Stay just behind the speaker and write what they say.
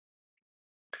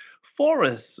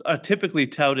Forests are typically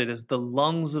touted as the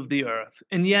lungs of the earth,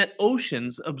 and yet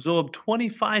oceans absorb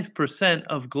 25%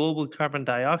 of global carbon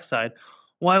dioxide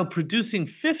while producing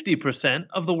 50%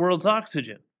 of the world's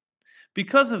oxygen.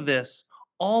 Because of this,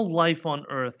 all life on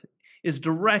earth is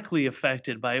directly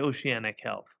affected by oceanic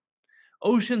health.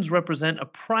 Oceans represent a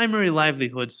primary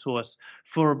livelihood source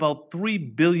for about 3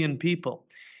 billion people.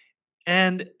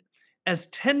 And as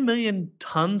 10 million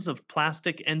tons of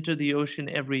plastic enter the ocean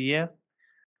every year,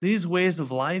 these ways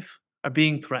of life are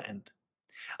being threatened.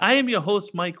 I am your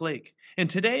host, Mike Lake, and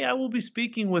today I will be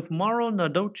speaking with Mauro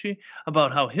Narducci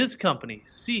about how his company,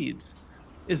 Seeds,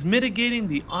 is mitigating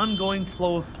the ongoing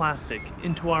flow of plastic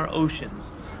into our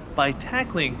oceans by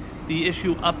tackling the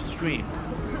issue upstream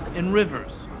in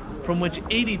rivers, from which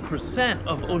 80%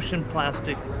 of ocean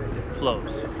plastic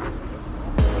flows.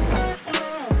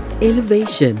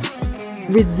 Innovation,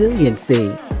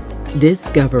 resiliency,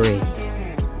 discovery.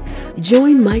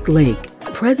 Join Mike Lake,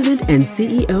 President and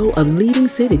CEO of Leading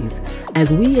Cities,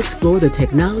 as we explore the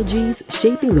technologies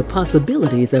shaping the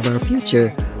possibilities of our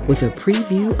future with a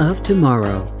preview of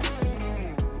tomorrow.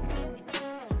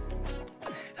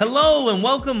 Hello and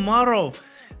welcome, Mauro.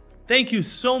 Thank you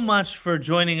so much for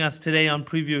joining us today on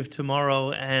Preview of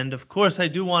Tomorrow. And of course, I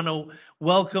do want to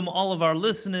welcome all of our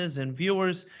listeners and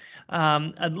viewers.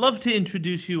 I'd love to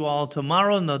introduce you all to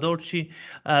Mauro Narducci,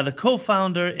 the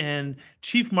co-founder and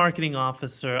chief marketing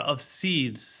officer of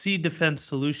Seeds, Seed Defense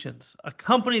Solutions, a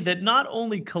company that not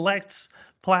only collects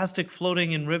plastic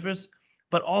floating in rivers,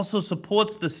 but also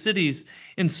supports the cities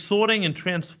in sorting and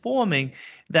transforming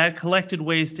that collected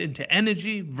waste into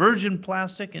energy, virgin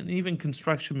plastic, and even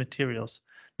construction materials.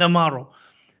 Now, Mauro,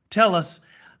 tell us,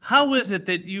 how is it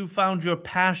that you found your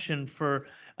passion for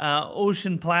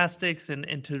ocean plastics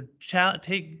and to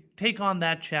take on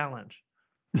that challenge?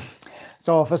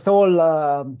 So first of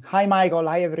all, hi, Michael.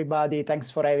 Hi, everybody.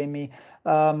 Thanks for having me.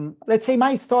 Let's say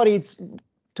my story,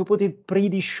 to put it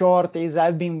pretty short, is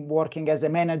I've been working as a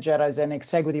manager, as an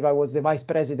executive. I was the vice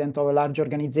president of a large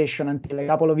organization until a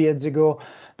couple of years ago.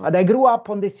 But I grew up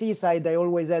on the seaside. I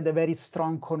always had a very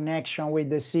strong connection with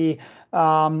the sea.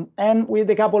 And with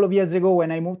a couple of years ago,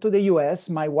 when I moved to the US,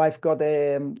 my wife got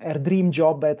her dream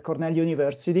job at Cornell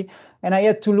University. And I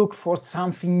had to look for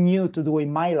something new to do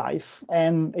in my life.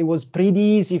 And it was pretty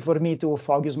easy for me to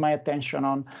focus my attention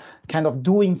on kind of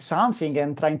doing something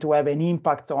and trying to have an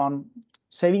impact on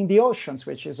saving the oceans,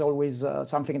 which is always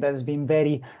something that has been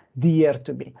very dear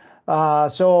to me.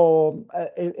 So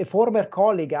a former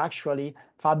colleague, actually,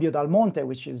 Fabio Dal Monte,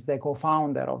 which is the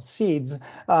co-founder of Seeds,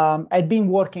 had been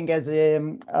working as a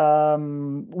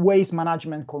waste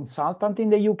management consultant in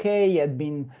the UK. He had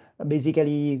been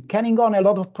basically carrying on a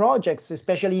lot of projects,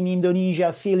 especially in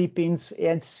Indonesia, Philippines,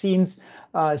 and seen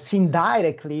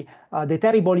directly the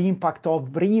terrible impact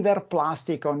of river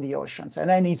plastic on the oceans. And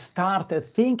then he started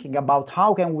thinking about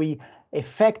how can we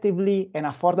effectively and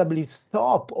affordably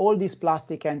stop all this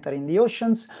plastic entering the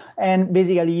oceans. And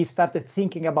basically he started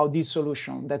thinking about this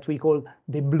solution that we call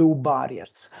the blue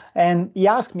barriers. And he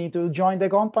asked me to join the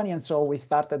company. And so we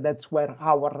started. That's where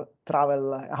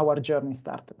our journey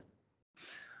started.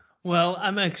 Well,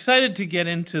 I'm excited to get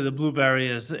into the blue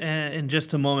barriers in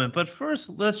just a moment. But first,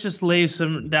 let's just lay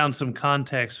down some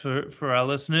context for our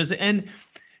listeners. And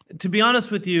to be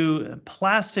honest with you,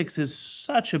 plastics is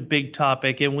such a big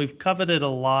topic, and we've covered it a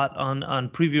lot on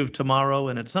Preview of Tomorrow,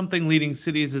 and it's something Leading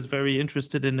Cities is very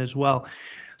interested in as well.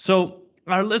 So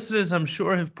our listeners, I'm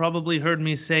sure, have probably heard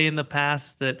me say in the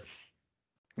past that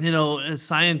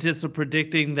scientists are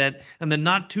predicting that in the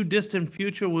not too distant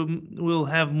future, we'll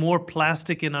have more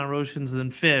plastic in our oceans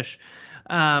than fish.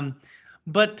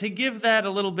 But to give that a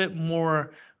little bit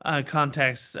more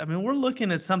context, I mean, we're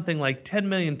looking at something like 10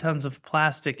 million tons of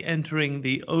plastic entering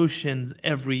the oceans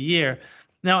every year.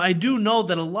 Now, I do know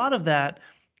that a lot of that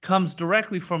comes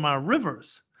directly from our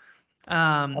rivers,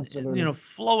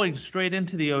 flowing straight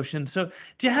into the ocean. So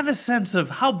do you have a sense of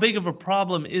how big of a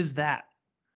problem is that?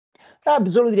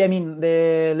 Absolutely. I mean,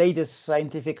 the latest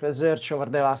scientific research over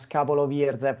the last couple of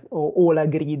years have all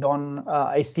agreed on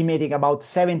estimating about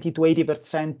 70 to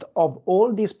 80% of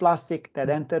all this plastic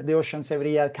that enter the oceans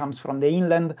every year comes from the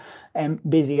inland and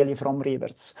basically from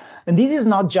rivers. And this is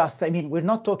not just, we're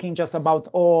not talking just about,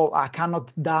 I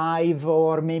cannot dive,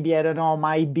 or maybe, I don't know,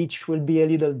 my beach will be a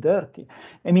little dirty.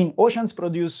 Oceans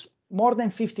produce more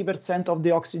than 50% of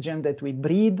the oxygen that we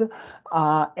breathe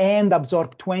and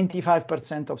absorb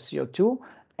 25% of CO2.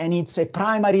 And it's a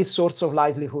primary source of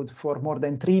livelihood for more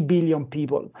than 3 billion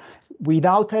people.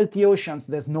 Without healthy oceans,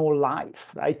 there's no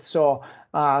life, right? So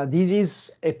this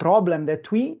is a problem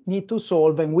that we need to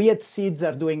solve, and we at Seeds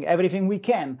are doing everything we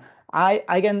can.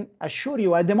 I can assure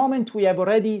you, at the moment, we have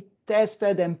already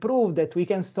tested and proved that we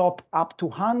can stop up to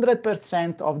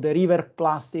 100% of the river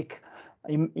plastic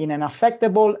in an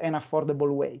affectable and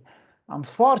affordable way.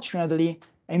 Unfortunately,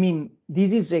 I mean,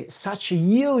 this is such a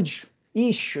huge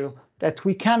issue that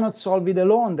we cannot solve it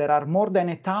alone. There are more than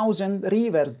 1,000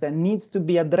 rivers that needs to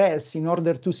be addressed in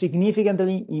order to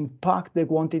significantly impact the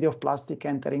quantity of plastic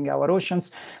entering our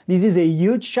oceans. This is a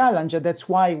huge challenge, and that's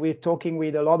why we're talking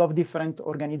with a lot of different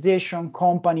organizations,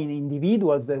 companies,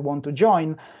 individuals that want to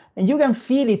join. And you can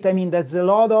feel it. I mean, there's a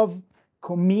lot of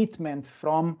commitment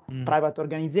from private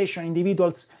organization,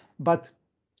 individuals, but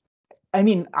I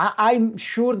mean, I'm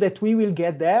sure that we will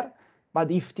get there. But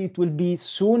if it will be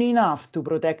soon enough to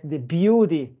protect the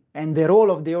beauty and the role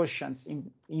of the oceans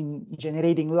in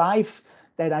generating life,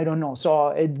 that I don't know.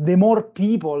 So the more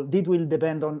people, it will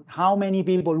depend on how many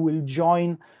people will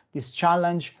join this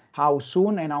challenge, how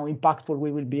soon, and how impactful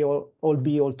we will be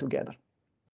all together.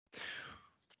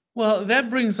 Well, that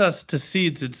brings us to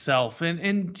seeds itself.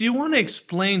 And do you want to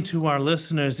explain to our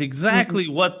listeners exactly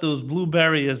what those blue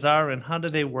barriers are and how do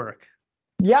they work?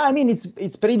 Yeah, I mean,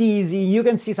 it's pretty easy. You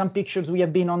can see some pictures. We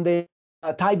have been on the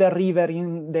Tiber River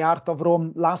in the heart of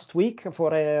Rome last week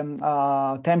for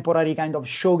a temporary kind of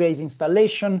showcase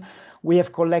installation. We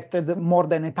have collected more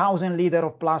than 1,000 liters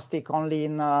of plastic only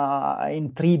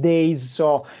in 3 days.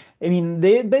 So, I mean,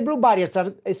 the blue barriers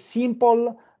are a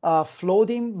simple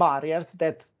floating barriers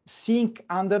that sink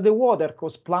under the water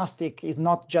because plastic is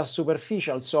not just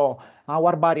superficial. So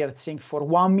our barriers sink for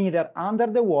 1 meter under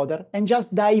the water and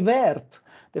just divert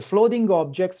the floating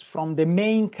objects from the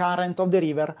main current of the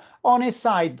river on a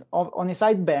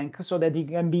side bank so that it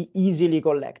can be easily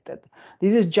collected.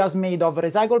 This is just made of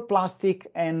recycled plastic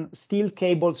and steel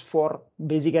cables for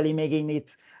basically making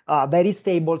it very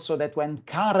stable so that when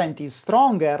current is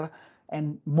stronger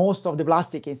and most of the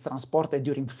plastic is transported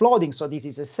during flooding, so this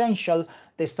is essential,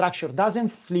 the structure doesn't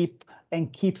flip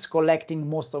and keeps collecting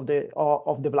most of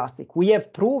the plastic. We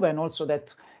have proven also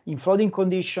that in flooding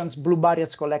conditions, blue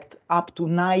barriers collect up to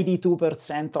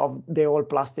 92% of the whole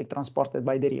plastic transported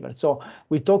by the river. So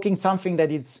we're talking something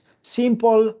that is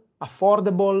simple,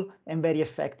 affordable, and very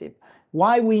effective.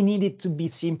 Why we need it to be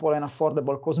simple and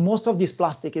affordable? Because most of this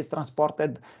plastic is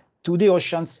transported to the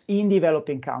oceans in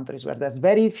developing countries where there's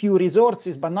very few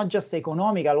resources, but not just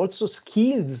economical, also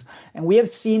skills. And we have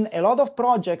seen a lot of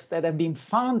projects that have been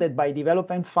funded by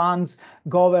development funds,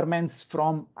 governments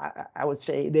from, I would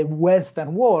say, the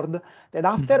Western world, that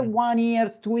after 1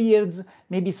 year, 2 years,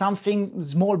 maybe something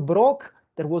small broke,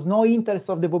 there was no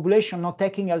interest of the population, no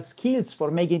technical skills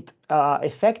for making it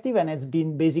effective, and it's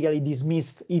been basically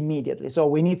dismissed immediately. So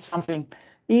we need something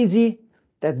easy,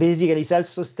 that basically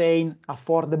self-sustain,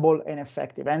 affordable, and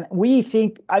effective. And we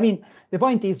think, I mean, the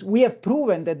point is we have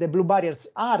proven that the blue barriers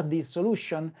are this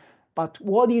solution, but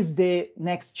what is the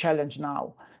next challenge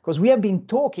now? Because we have been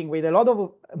talking with a lot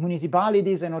of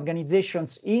municipalities and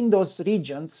organizations in those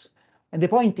regions, and the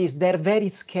point is they're very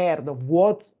scared of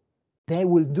what they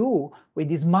will do with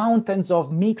these mountains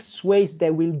of mixed waste they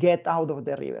will get out of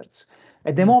the rivers.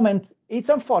 At the moment, it's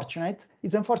unfortunate,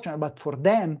 but for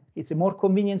them, it's a more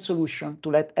convenient solution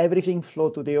to let everything flow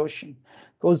to the ocean.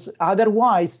 Because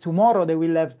otherwise, tomorrow they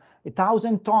will have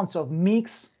 1,000 tons of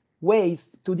mixed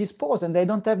waste to dispose, and they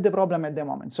don't have the problem at the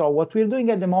moment. So what we're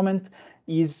doing at the moment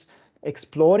is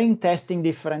exploring, testing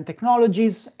different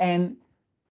technologies, and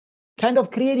kind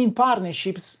of creating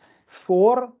partnerships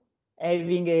for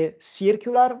having a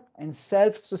circular and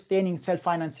self-sustaining,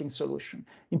 self-financing solution.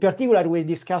 In particular, we're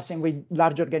discussing with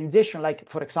large organizations like,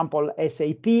 for example,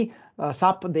 SAP,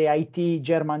 SAP, the IT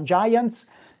German giants,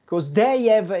 because they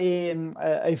have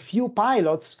a few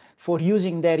pilots for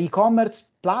using their e-commerce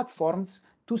platforms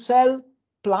to sell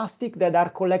plastic that are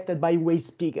collected by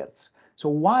waste pickers. So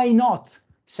why not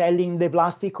selling the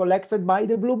plastic collected by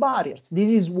the blue barriers? This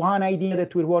is one idea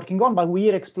that we're working on, but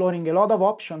we're exploring a lot of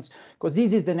options because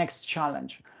this is the next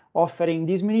challenge. Offering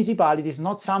these municipalities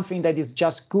not something that is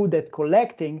just good at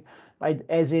collecting, but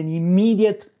as an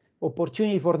immediate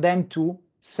opportunity for them to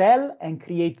sell and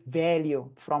create value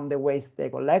from the waste they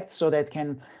collect so that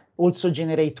can also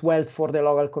generate wealth for the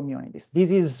local communities.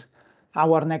 This is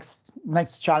our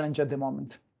next challenge at the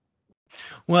moment.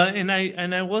 Well, and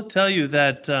I will tell you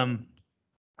that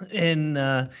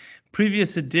in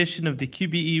previous edition of the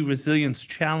QBE Resilience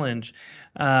Challenge,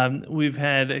 we've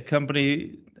had a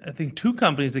company, I think 2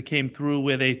 companies that came through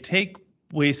where they take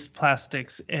waste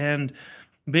plastics and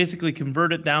basically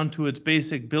convert it down to its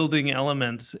basic building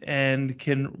elements and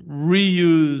can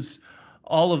reuse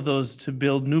all of those to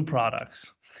build new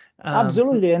products.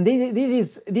 Absolutely, and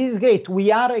this is great.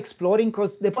 We are exploring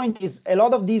because the point is a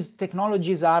lot of these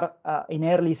technologies are in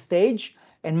early stage,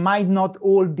 and might not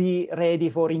all be ready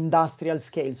for industrial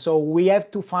scale. So we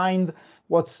have to find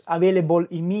what's available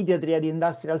immediately at the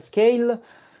industrial scale,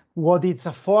 what is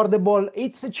affordable.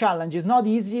 It's a challenge. It's not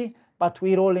easy, but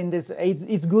we're all in this.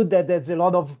 It's good that there's a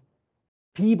lot of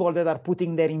people that are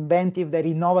putting their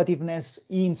innovativeness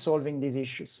in solving these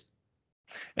issues.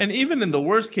 And even in the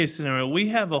worst case scenario, we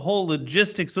have a whole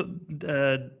logistics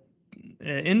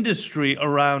industry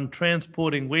around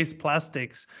transporting waste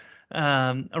plastics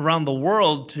around the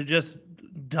world to just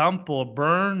dump or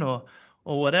burn or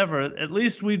whatever. At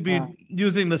least we'd be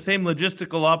using the same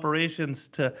logistical operations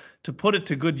to put it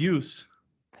to good use.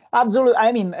 Absolutely.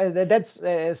 I mean, that's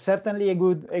certainly a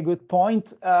good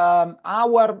point.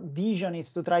 Our vision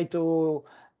is to try to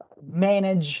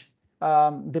manage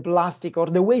the plastic or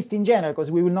the waste in general,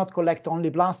 because we will not collect only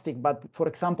plastic, but for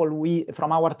example,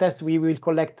 from our test, we will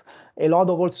collect a lot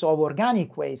of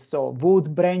organic waste, so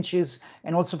wood, branches,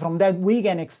 and also from that we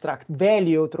can extract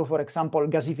value through, for example,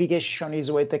 gasification is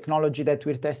a technology that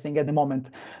we're testing at the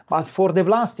moment. But for the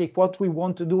plastic, what we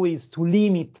want to do is to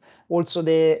limit also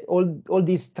all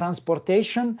this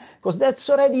transportation, because that's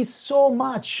already so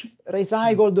much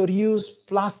recycled or used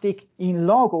plastic in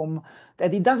locum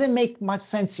that it doesn't make much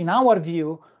sense in our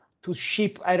view to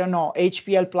ship, I don't know,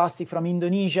 HPL plastic from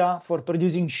Indonesia for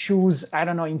producing shoes, I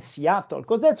don't know, in Seattle,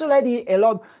 because that's already a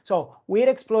lot. So we're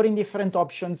exploring different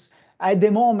options. At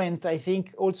the moment, I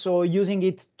think also using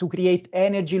it to create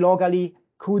energy locally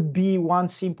could be one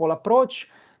simple approach,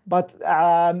 but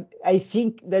I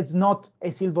think that's not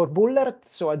a silver bullet.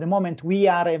 So at the moment, we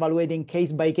are evaluating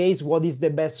case by case what is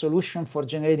the best solution for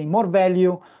generating more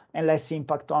value and less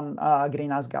impact on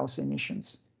greenhouse gas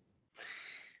emissions.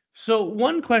 So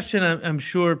one question I'm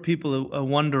sure people are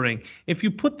wondering, if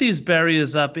you put these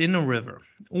barriers up in a river,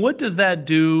 what does that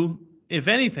do, if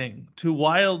anything, to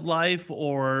wildlife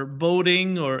or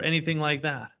boating or anything like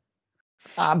that?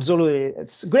 Absolutely.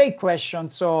 It's a great question.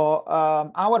 So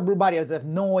our blue barriers have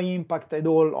no impact at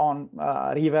all on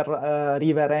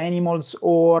river animals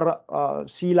or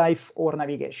sea life or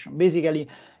navigation. Basically,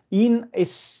 in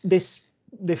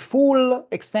the full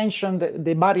extension,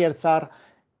 the barriers are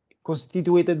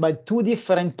constituted by two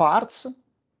different parts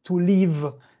to leave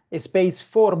a space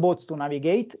for boats to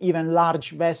navigate, even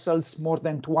large vessels, more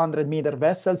than 200-meter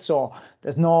vessels. So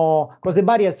there's no, because the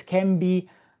barriers can be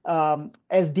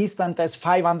as distant as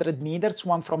 500 meters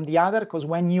one from the other, because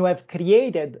when you have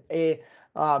created a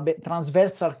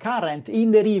transversal current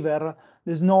in the river,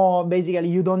 there's no, basically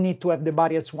you don't need to have the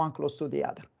barriers one close to the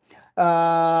other.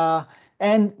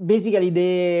 And basically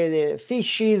the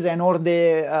fishes and or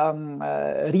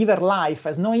the river life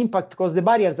has no impact because the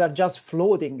barriers are just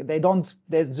floating.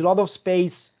 There's a lot of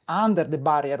space under the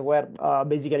barrier where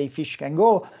basically fish can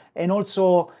go. And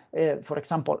also, for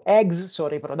example, eggs, so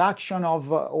reproduction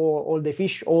of all the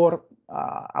fish or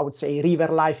I would say river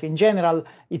life in general,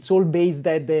 it's all based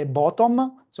at the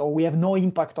bottom. So we have no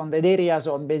impact on that area.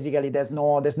 So basically there's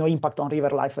no impact on river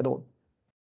life at all.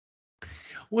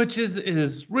 Which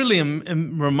is really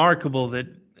remarkable that,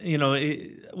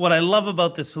 what I love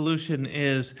about the solution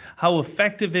is how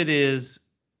effective it is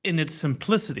in its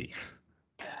simplicity.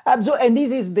 Absolutely. And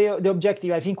this is the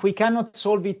objective. I think we cannot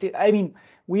solve it. I mean,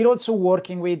 we're also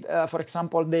working with, for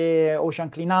example, the Ocean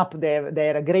Cleanup.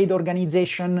 They're a great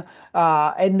organization,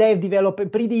 and they've developed a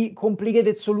pretty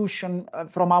complicated solution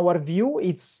from our view.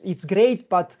 It's great,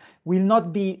 but will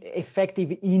not be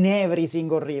effective in every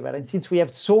single river. And since we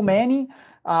have so many,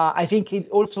 I think it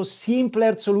also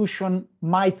simpler solution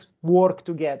might work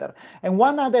together. And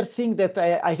one other thing that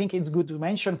I think it's good to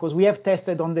mention, because we have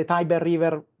tested on the Tiber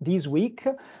River this week,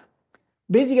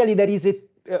 basically there is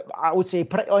I would say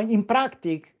in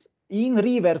practice, in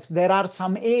rivers, there are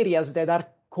some areas that are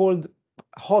called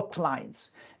hotlines.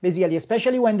 Basically,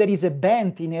 especially when there is a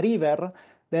bend in a river,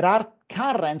 there are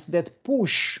currents that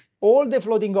push all the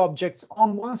floating objects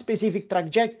on one specific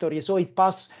trajectory, so it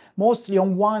passes mostly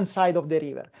on one side of the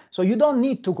river. So you don't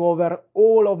need to cover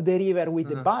all of the river with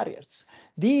the barriers.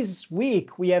 This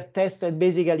week, we have tested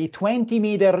basically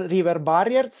 20-meter river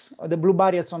barriers, the blue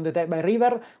barriers on the Tiber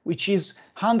River, which is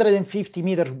 150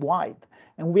 meters wide.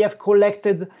 And we have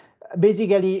collected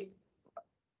basically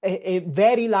a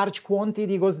very large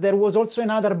quantity because there was also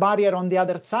another barrier on the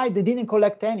other side. They didn't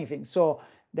collect anything. So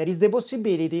there is the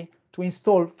possibility to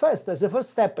install first, as a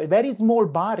first step, a very small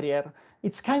barrier.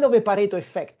 It's kind of a Pareto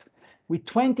effect. With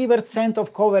 20%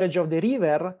 of coverage of the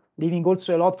river, leaving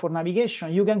also a lot for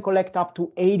navigation, you can collect up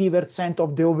to 80%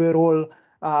 of the overall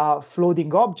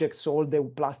floating objects, all the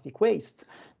plastic waste.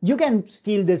 You can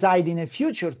still decide in the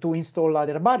future to install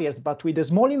other barriers, but with a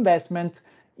small investment,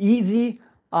 easy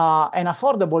and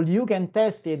affordable, you can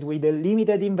test it with a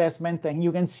limited investment and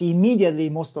you can see immediately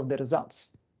most of the results.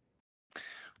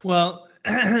 Well,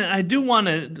 I do want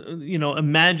to,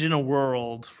 imagine a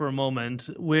world for a moment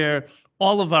where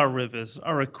all of our rivers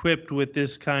are equipped with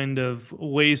this kind of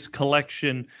waste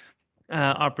collection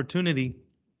opportunity.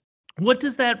 What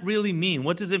does that really mean?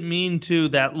 What does it mean to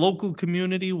that local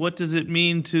community? What does it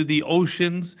mean to the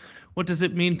oceans? What does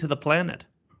it mean to the planet?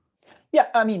 Yeah,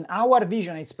 I mean, our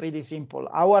vision is pretty simple.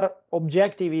 Our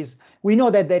objective is, we know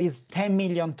that there is 10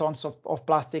 million tons of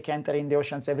plastic entering the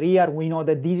oceans every year. We know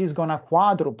that this is going to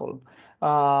quadruple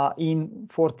in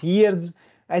 40 years.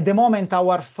 At the moment,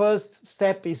 our first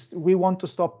step is we want to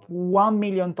stop 1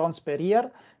 million tons per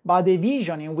year, but the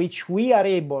vision in which we are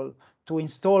able to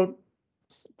install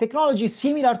technology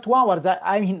similar to ours,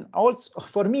 I mean, also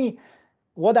for me,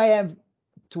 what I have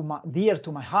dear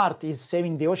to my heart is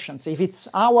saving the oceans. If it's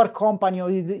our company or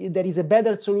there is a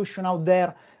better solution out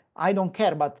there, I don't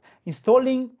care. But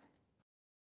installing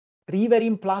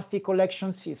riverine plastic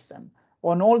collection system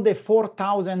on all the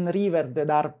 4,000 rivers that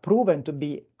are proven to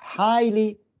be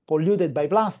highly polluted by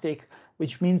plastic,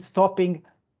 which means stopping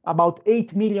about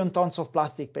 8 million tons of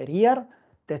plastic per year,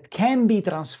 that can be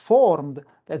transformed.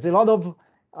 There's a lot of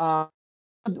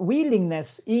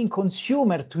willingness in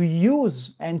consumer to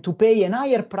use and to pay a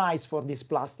higher price for this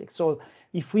plastic. So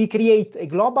if we create a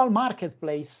global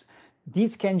marketplace,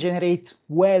 this can generate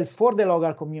wealth for the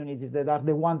local communities that are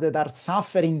the ones that are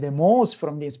suffering the most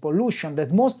from this pollution,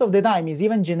 that most of the time is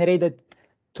even generated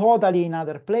totally in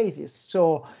other places.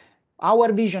 So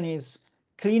our vision is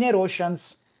cleaner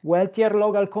oceans, wealthier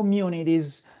local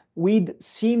communities with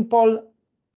simple,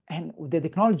 and the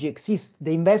technology exists.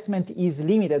 The investment is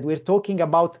limited. We're talking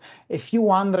about a few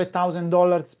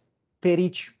 $100,000 per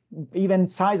each, even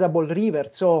sizable river.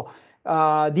 So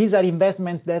these are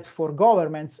investments that for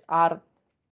governments are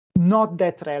not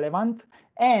that relevant.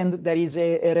 And there is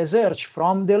a research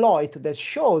from Deloitte that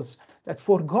shows that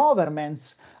for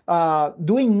governments,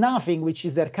 doing nothing, which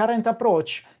is their current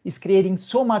approach, is creating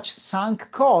so much sunk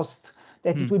cost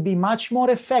that it would be much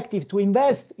more effective to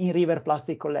invest in river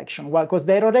plastic collection. Well, because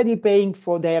they're already paying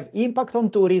they have impact on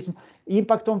tourism,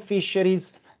 impact on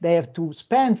fisheries, they have to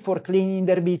spend for cleaning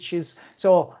their beaches.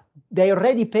 So they're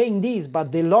already paying this,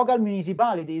 but the local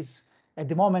municipalities at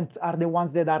the moment are the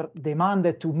ones that are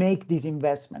demanded to make these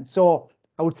investments. So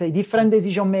I would say different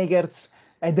decision makers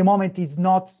at the moment is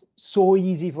not so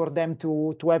easy for them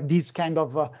to have this kind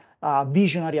of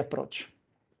visionary approach.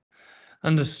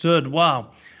 Understood.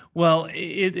 Wow. Well,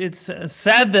 it's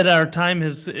sad that our time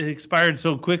has expired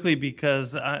so quickly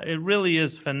because it really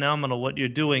is phenomenal what you're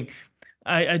doing.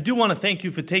 I do want to thank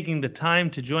you for taking the time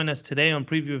to join us today on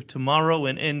Preview of Tomorrow,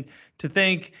 and to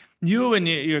thank you and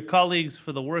your colleagues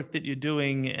for the work that you're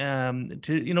doing.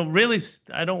 Really,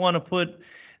 I don't want to put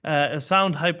a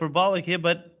sound hyperbolic here,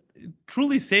 but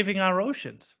truly saving our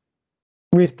oceans.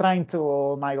 We're trying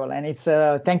to, Michael, and it's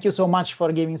thank you so much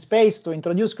for giving space to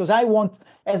introduce, because I want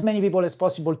as many people as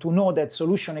possible to know that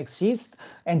solution exists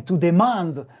and to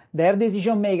demand their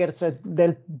decision makers,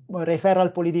 the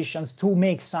referral politicians, to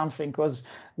make something, because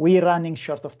we're running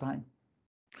short of time.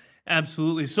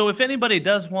 Absolutely. So if anybody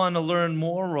does want to learn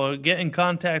more or get in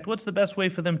contact, what's the best way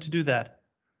for them to do that?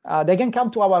 They can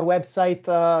come to our website,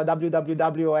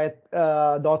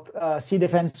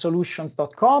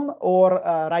 www.seadefensesolutions.com, or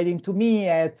writing to me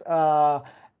at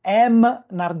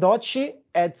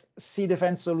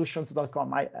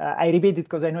mnardocci@seadefensesolutions.com. I repeat it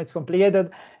because I know it's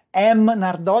complicated.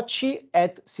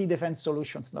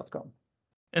 mnardocci@seadefensesolutions.com.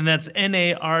 And that's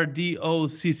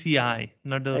NARDOCCI.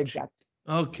 Nardocci. Exactly.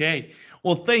 Okay.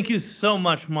 Well, thank you so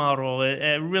much, Mauro.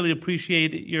 I really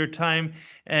appreciate your time,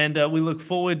 and we look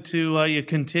forward to your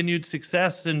continued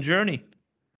success and journey.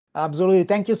 Absolutely.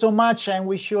 Thank you so much, and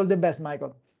wish you all the best,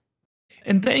 Michael.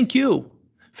 And thank you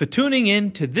for tuning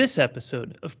in to this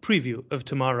episode of Preview of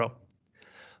Tomorrow.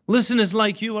 Listeners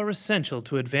like you are essential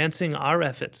to advancing our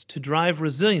efforts to drive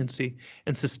resiliency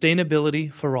and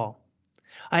sustainability for all.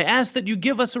 I ask that you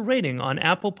give us a rating on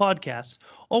Apple Podcasts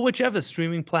or whichever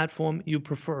streaming platform you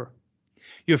prefer.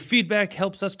 Your feedback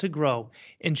helps us to grow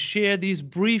and share these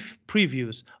brief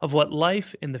previews of what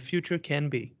life in the future can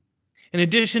be. In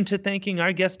addition to thanking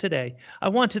our guest today, I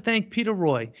want to thank Peter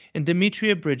Roy and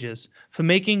Demetria Bridges for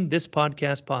making this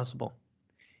podcast possible.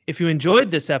 If you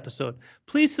enjoyed this episode,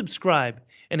 please subscribe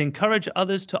and encourage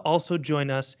others to also join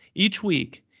us each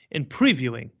week in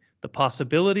previewing the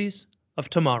possibilities of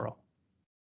tomorrow.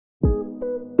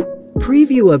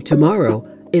 Preview of Tomorrow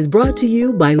is brought to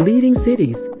you by Leading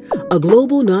Cities, a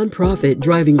global nonprofit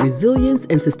driving resilience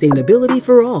and sustainability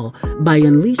for all by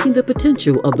unleashing the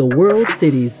potential of the world's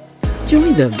cities.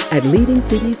 Join them at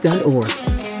leadingcities.org.